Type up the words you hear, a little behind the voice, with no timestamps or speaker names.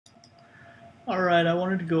Alright, I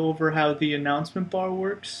wanted to go over how the announcement bar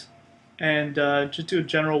works and just do a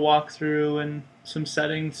general walkthrough and some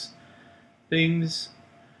settings things.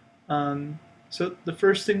 So the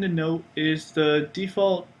first thing to note is the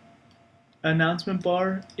default announcement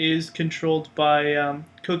bar is controlled by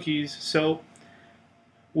cookies. So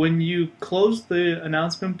when you close the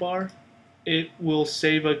announcement bar, it will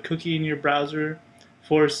save a cookie in your browser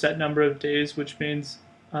for a set number of days, which means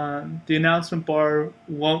the announcement bar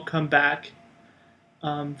won't come back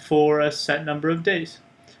for a set number of days,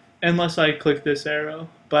 unless I click this arrow.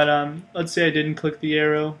 But let's say I didn't click the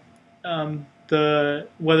arrow. The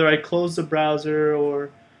whether I close the browser or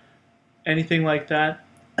anything like that,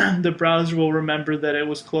 the browser will remember that it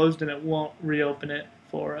was closed and it won't reopen it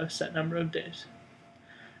for a set number of days.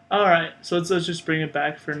 Alright, so let's just bring it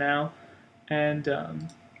back for now and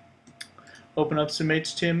open up some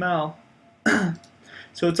HTML.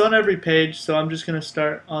 So it's on every page, so I'm just going to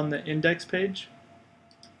start on the index page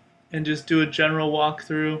and just do a general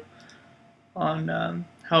walkthrough on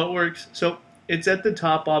how it works. So it's at the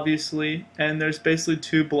top, obviously, and there's basically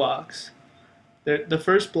two blocks. The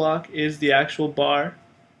first block is the actual bar,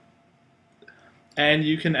 and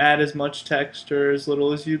you can add as much text or as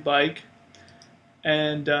little as you'd like.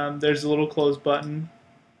 And there's a little close button.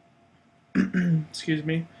 Excuse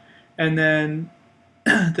me. And then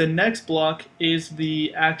the next block is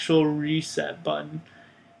the actual reset button.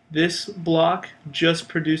 This block just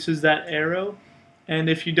produces that arrow, and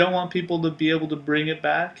if you don't want people to be able to bring it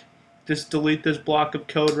back, just delete this block of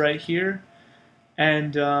code right here,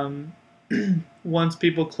 and once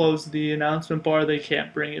people close the announcement bar, they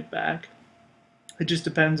can't bring it back. It just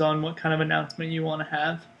depends on what kind of announcement you want to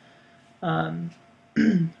have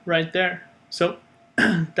right there. So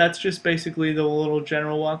that's just basically the little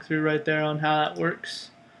general walkthrough right there on how that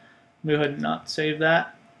works. Go ahead and not save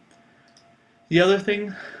that. The other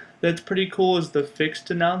thing that's pretty cool is the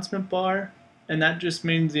fixed announcement bar, and that just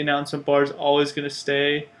means the announcement bar is always going to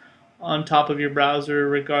stay on top of your browser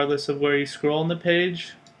regardless of where you scroll on the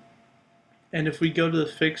page. And if we go to the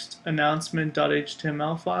fixed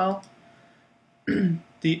announcement.html file,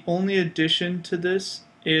 the only addition to this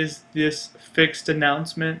is this fixed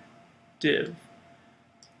announcement div.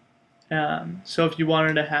 So if you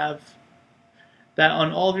wanted to have that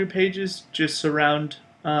on all of your pages, just surround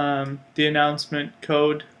the announcement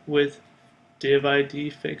code with div ID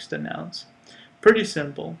fixed announce. Pretty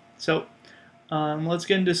simple. So let's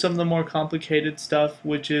get into some of the more complicated stuff,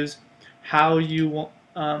 which is how you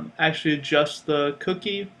actually adjust the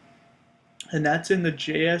cookie, and that's in the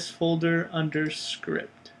JS folder under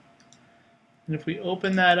script. And if we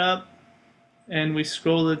open that up and we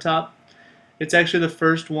scroll to the top, it's actually the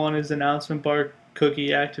first one is announcement bar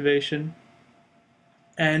cookie activation.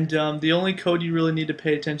 And the only code you really need to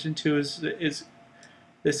pay attention to is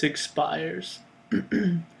this expires.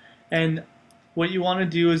 And what you want to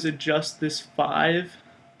do is adjust this 5.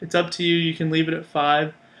 It's up to you. You can leave it at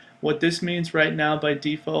 5. What this means right now by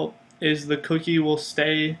default is the cookie will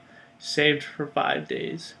stay saved for 5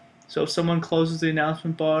 days. So if someone closes the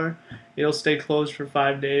announcement bar, it'll stay closed for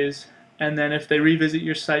 5 days. And then if they revisit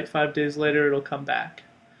your site 5 days later, it'll come back.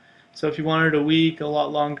 So if you wanted a week, a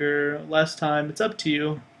lot longer, less time, it's up to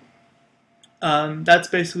you. That's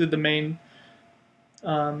basically the main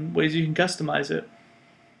ways you can customize it.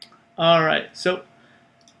 Alright, so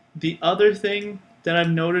the other thing that I've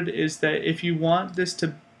noted is that if you want this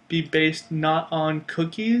to be based not on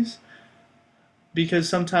cookies, because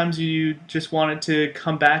sometimes you just want it to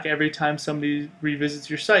come back every time somebody revisits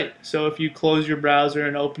your site. So if you close your browser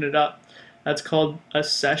and open it up, that's called a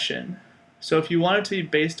session. So if you want it to be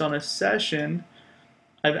based on a session,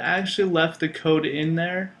 I've actually left the code in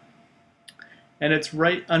there, and it's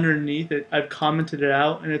right underneath it. I've commented it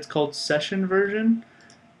out, and it's called session version.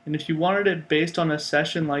 And if you wanted it based on a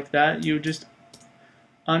session like that, you would just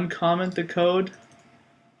uncomment the code,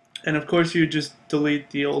 and of course you would just delete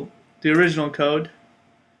the original code,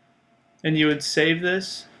 and you would save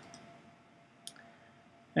this,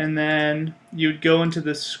 and then you'd go into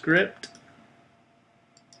the script,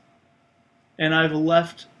 and I've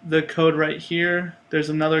left the code right here. There's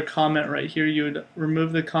another comment right here. You would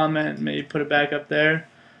remove the comment and maybe put it back up there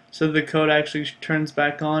so the code actually turns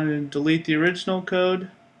back on, and delete the original code,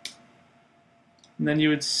 and then you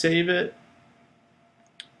would save it,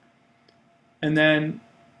 and then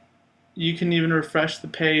you can even refresh the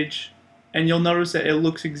page and you'll notice that it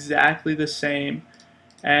looks exactly the same,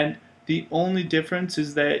 and the only difference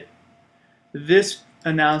is that this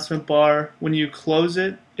announcement bar, when you close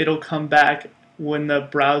it, it'll come back when the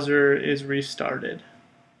browser is restarted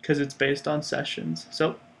because it's based on sessions.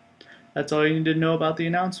 So that's all you need to know about the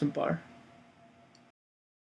announcement bar.